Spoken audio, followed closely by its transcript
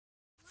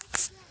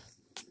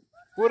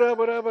What up,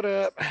 what up, what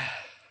up?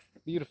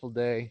 Beautiful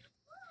day.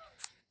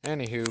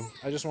 Anywho,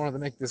 I just wanted to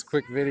make this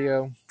quick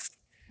video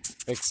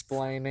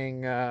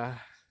explaining how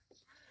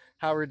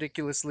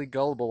ridiculously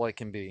gullible I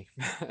can be.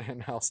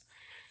 And how,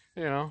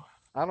 you know,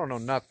 I don't know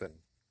nothing.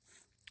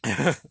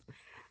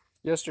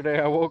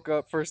 Yesterday I woke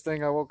up, first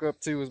thing I woke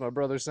up to was my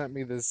brother sent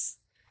me this,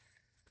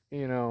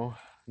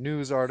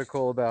 news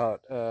article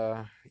about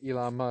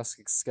Elon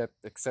Musk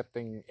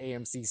accepting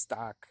AMC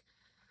stock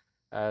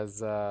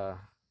as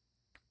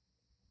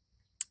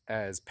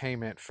as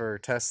payment for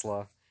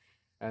Tesla.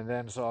 And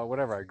then, so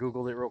whatever, I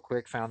Googled it real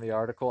quick, found the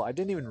article. I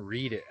didn't even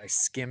read it. I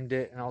skimmed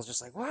it, and I was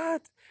just like,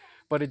 what?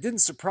 But it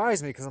didn't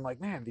surprise me because I'm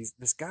like, man,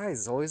 this guy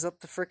is always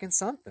up to freaking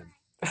something.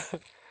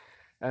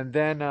 And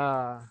then,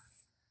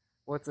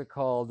 what's it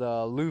called?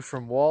 Lou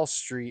from Wall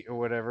Street or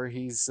whatever.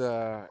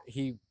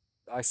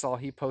 I saw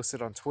he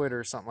posted on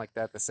Twitter, something like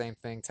that, the same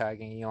thing,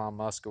 tagging Elon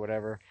Musk or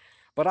whatever.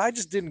 But I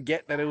just didn't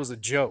get that it was a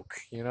joke,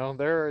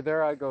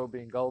 There I go,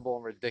 being gullible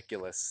and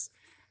ridiculous.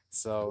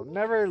 So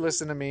never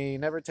listen to me,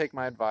 never take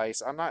my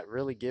advice. I'm not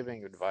really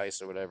giving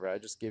advice or whatever. I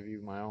just give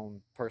you my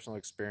own personal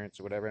experience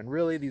or whatever. And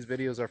really these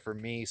videos are for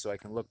me so I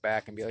can look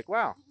back and be like,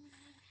 wow,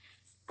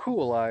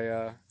 cool,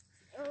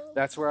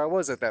 that's where I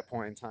was at that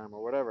point in time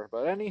or whatever.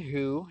 But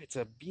anywho, it's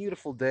a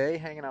beautiful day,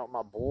 hanging out with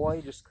my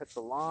boy, just cut the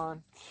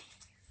lawn.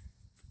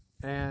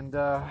 And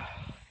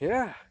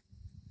yeah,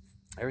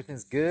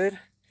 everything's good.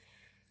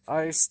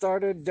 I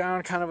started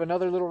down kind of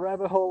another little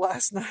rabbit hole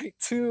last night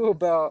too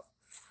about,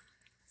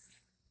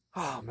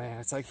 oh man,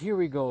 it's like, here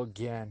we go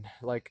again.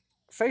 Like,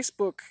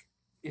 Facebook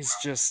is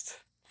just,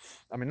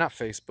 not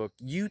Facebook,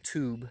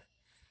 YouTube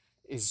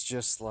is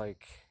just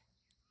like,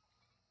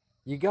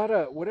 you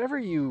gotta, whatever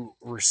you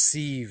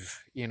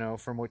receive,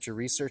 from what you're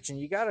researching,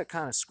 you gotta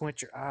kind of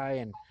squint your eye.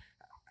 And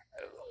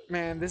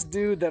man, this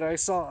dude that I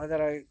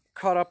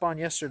caught up on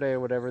yesterday or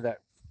whatever,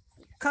 that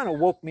kind of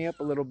woke me up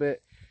a little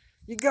bit.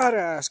 You gotta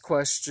ask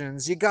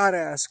questions, you gotta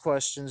ask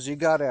questions, you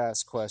gotta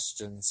ask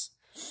questions.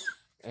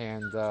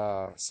 And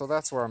so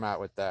that's where I'm at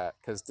with that,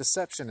 because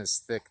deception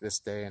is thick this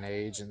day and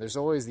age, and there's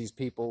always these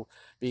people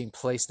being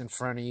placed in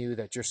front of you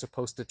that you're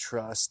supposed to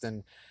trust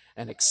and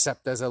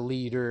accept as a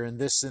leader and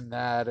this and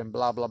that and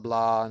blah blah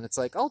blah. And it's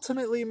like,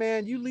 ultimately,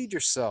 man, you lead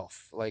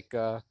yourself. Like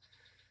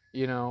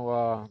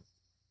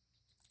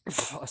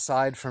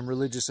aside from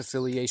religious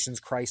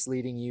affiliations, Christ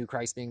leading you,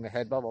 Christ being the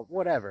head, blah blah,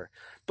 whatever,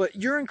 but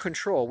you're in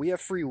control. We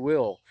have free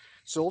will,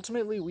 so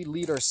ultimately we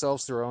lead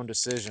ourselves through our own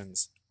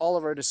decisions. All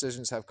of our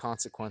decisions have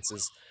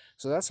consequences.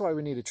 So that's why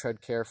we need to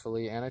tread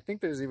carefully. And I think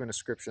there's even a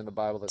scripture in the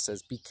Bible that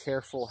says, be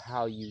careful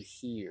how you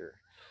hear.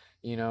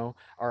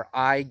 Our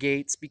eye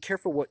gates, be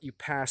careful what you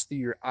pass through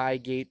your eye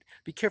gate.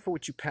 Be careful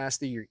what you pass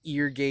through your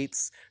ear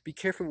gates. Be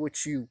careful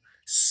what you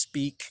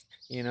speak,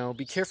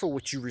 be careful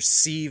what you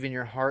receive in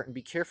your heart, and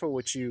be careful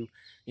what you,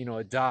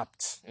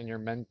 adopt in your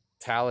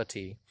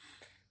mentality.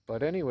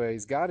 But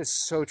anyways, God is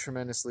so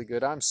tremendously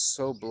good. I'm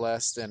so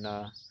blessed,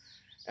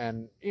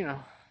 and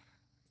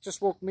just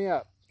woke me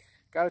up.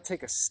 Got to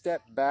take a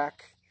step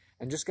back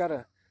and just got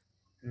to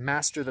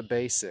master the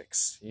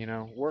basics,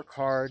 work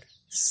hard,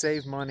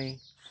 save money,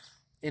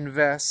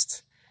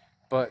 invest,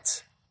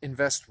 but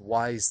invest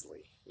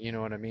wisely. You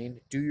know what I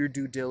mean? Do your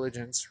due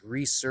diligence,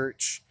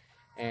 research,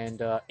 and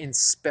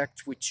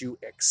inspect what you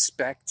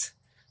expect.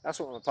 That's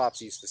what my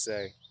pops used to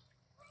say.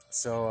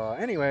 So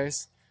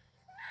anyways,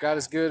 God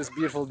is good. It's a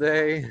beautiful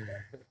day.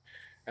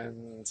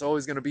 And it's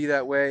always going to be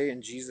that way.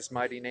 In Jesus'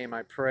 mighty name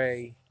I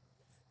pray.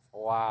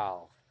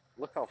 Wow,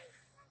 look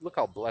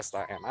how blessed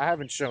I am. I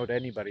haven't showed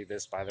anybody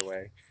this, by the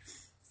way,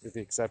 with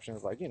the exception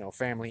of, like,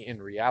 family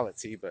in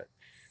reality, but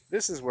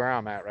this is where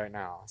I'm at right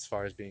now as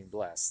far as being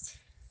blessed.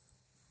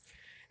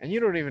 And you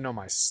don't even know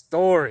my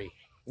story.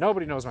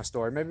 Nobody knows my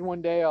story. Maybe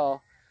one day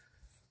I'll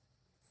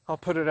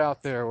put it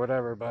out there or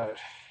whatever, but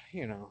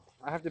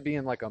I have to be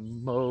in like a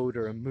mode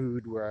or a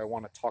mood where I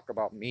want to talk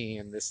about me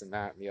and this and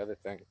that and the other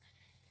thing.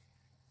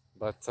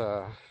 But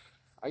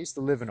I used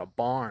to live in a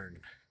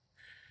barn.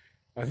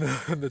 On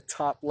the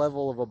top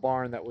level of a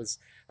barn that was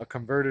a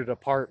converted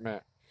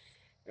apartment,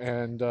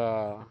 and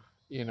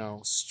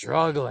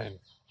struggling,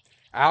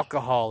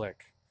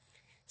 alcoholic,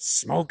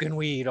 smoking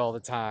weed all the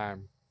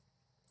time,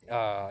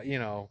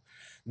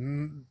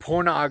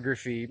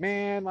 pornography.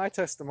 Man, my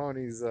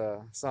testimony's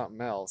something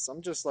else.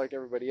 I'm just like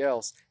everybody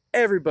else.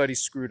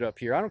 Everybody's screwed up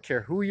here. I don't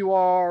care who you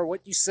are,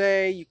 what you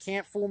say, you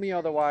can't fool me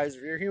otherwise.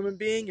 If you're a human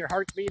being, your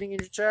heart's beating in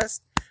your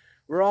chest,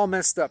 we're all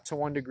messed up to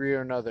one degree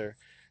or another.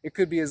 It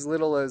could be as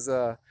little as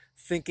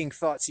thinking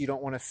thoughts you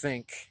don't want to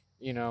think,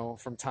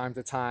 from time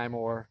to time,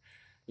 or,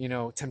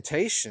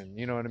 temptation,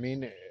 you know what I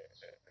mean?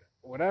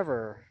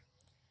 Whatever.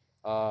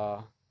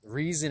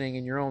 Reasoning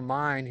in your own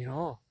mind,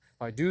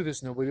 if I do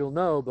this, nobody will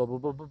know, blah, blah,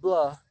 blah, blah,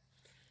 blah.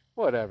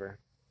 Whatever.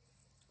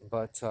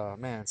 But,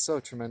 man,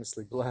 so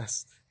tremendously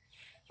blessed.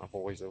 My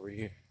boy's over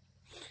here.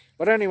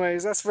 But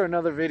anyways, that's for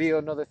another video,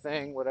 another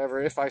thing,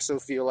 whatever, if I so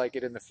feel like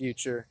it in the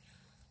future.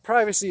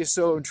 Privacy is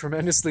so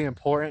tremendously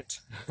important.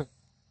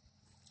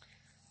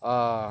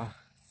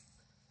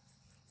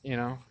 You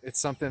know,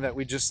 it's something that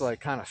we just like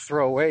kind of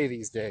throw away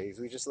these days.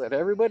 We just let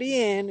everybody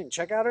in and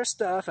check out our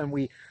stuff, and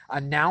we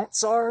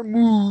announce our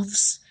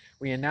moves.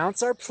 We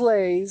announce our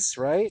plays,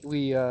 right?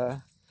 We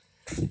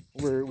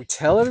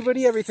tell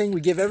everybody everything.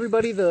 We give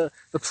everybody the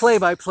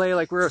play-by-play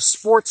like we're a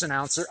sports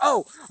announcer.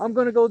 Oh, I'm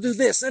going to go do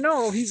this. And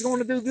oh, he's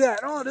going to do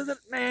that. Oh,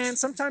 man,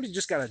 sometimes you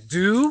just got to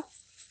do,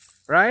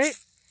 right?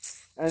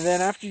 And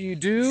then after you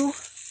do,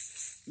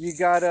 you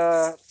got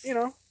to, you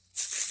know,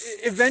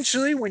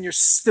 eventually when you're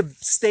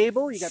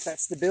stable, you got that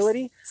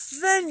stability,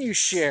 then you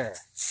share.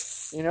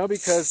 You know,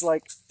 because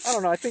like, I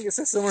don't know, I think it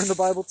says somewhere in the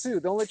Bible too,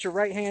 don't let your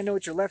right hand know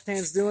what your left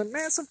hand's doing.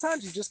 Man,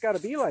 sometimes you just got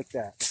to be like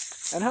that.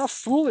 And how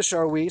foolish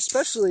are we,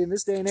 especially in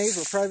this day and age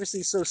where privacy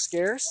is so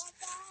scarce,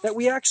 that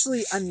we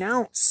actually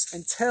announce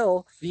and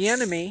tell the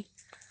enemy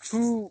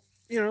who,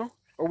 you know,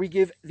 or we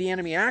give the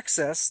enemy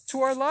access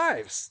to our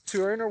lives,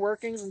 to our inner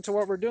workings, and to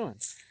what we're doing.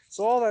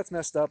 So all that's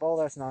messed up, all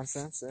that's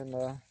nonsense,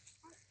 and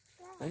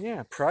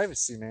yeah,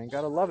 privacy, man,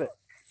 gotta love it.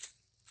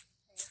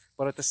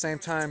 But at the same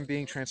time,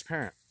 being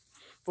transparent.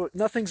 But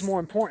nothing's more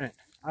important.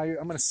 I'm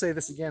going to say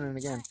this again and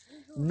again.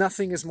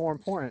 Nothing is more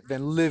important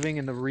than living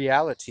in the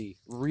reality,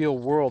 real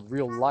world,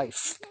 real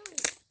life,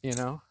 you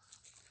know?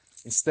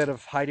 Instead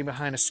of hiding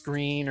behind a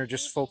screen or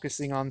just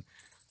focusing on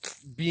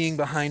being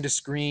behind a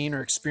screen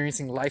or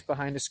experiencing life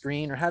behind a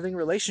screen or having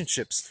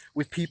relationships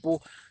with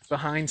people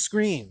behind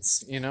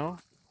screens, you know?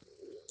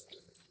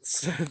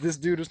 So this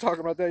dude was talking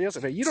about that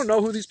yesterday. You don't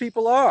know who these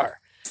people are.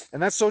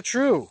 And that's so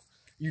true.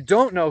 You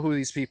don't know who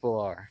these people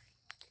are.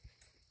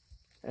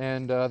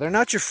 And they're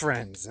not your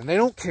friends, and they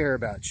don't care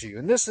about you,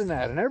 and this and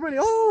that, and everybody,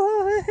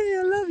 oh, hey,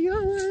 I love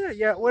you,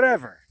 yeah,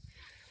 whatever.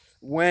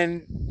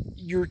 When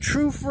your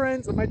true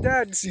friends, my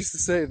dad used to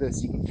say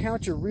this, you can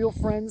count your real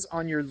friends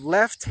on your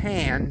left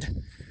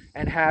hand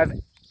and have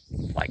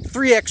like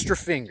 3 extra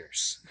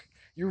fingers.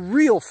 Your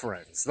real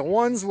friends, the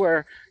ones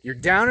where you're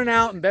down and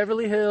out in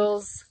Beverly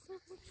Hills,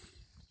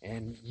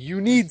 and you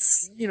need,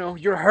 you know,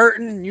 you're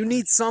hurting, you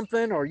need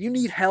something, or you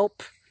need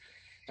help,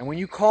 and when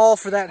you call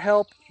for that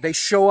help, they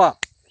show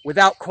up.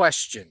 Without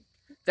question.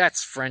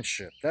 That's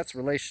friendship. That's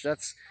relationship.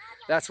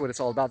 That's what it's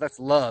all about. That's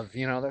love,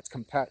 you know, that's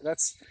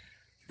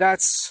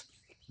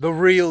the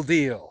real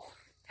deal.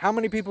 How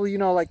many people you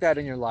know like that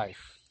in your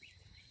life?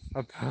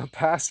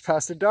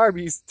 Pastor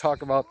Darby used to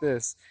talk about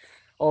this.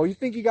 Oh, you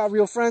think you got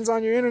real friends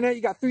on your internet?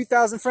 You got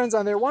 3,000 friends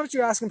on there. Why don't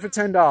you ask them for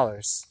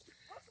 $10?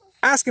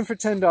 Ask them for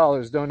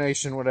 $10,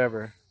 donation,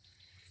 whatever.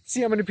 See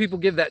how many people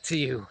give that to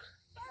you.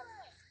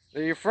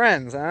 They're your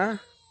friends, huh?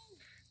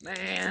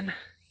 Man.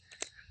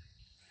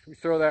 We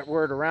throw that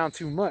word around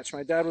too much.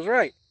 My dad was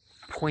right.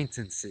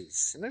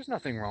 Acquaintances. And there's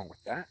nothing wrong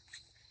with that.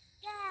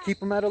 Keep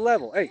them at a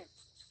level. Hey,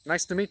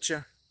 nice to meet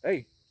you.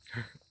 Hey.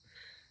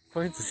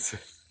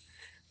 Acquaintances.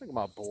 Look at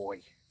my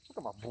boy. Look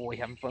at my boy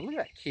having fun. Look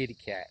at that kitty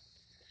cat.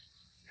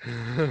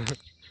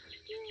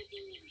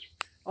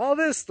 All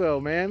this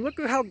though, man. Look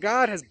at how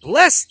God has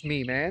blessed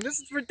me, man. This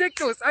is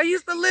ridiculous. I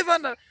used to live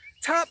on the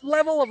top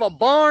level of a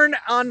barn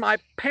on my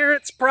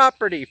parents'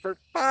 property for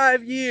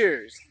 5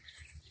 years.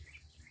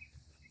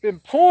 Been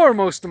poor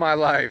most of my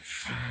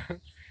life.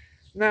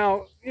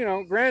 Now, you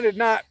know, granted,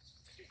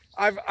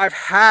 I've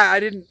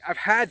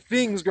had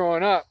things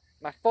growing up.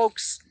 My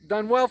folks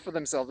done well for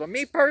themselves, but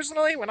me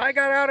personally, when I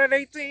got out at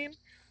 18,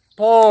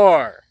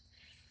 poor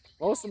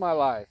most of my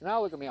life.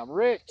 Now look at me, I'm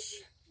rich.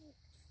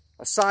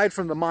 Aside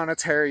from the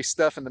monetary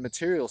stuff and the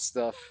material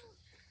stuff,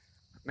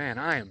 man,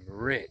 I am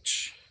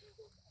rich.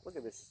 Look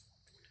at this.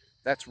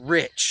 That's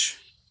rich.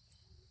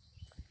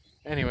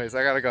 Anyways,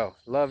 I gotta go.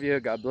 Love you.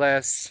 God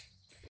bless.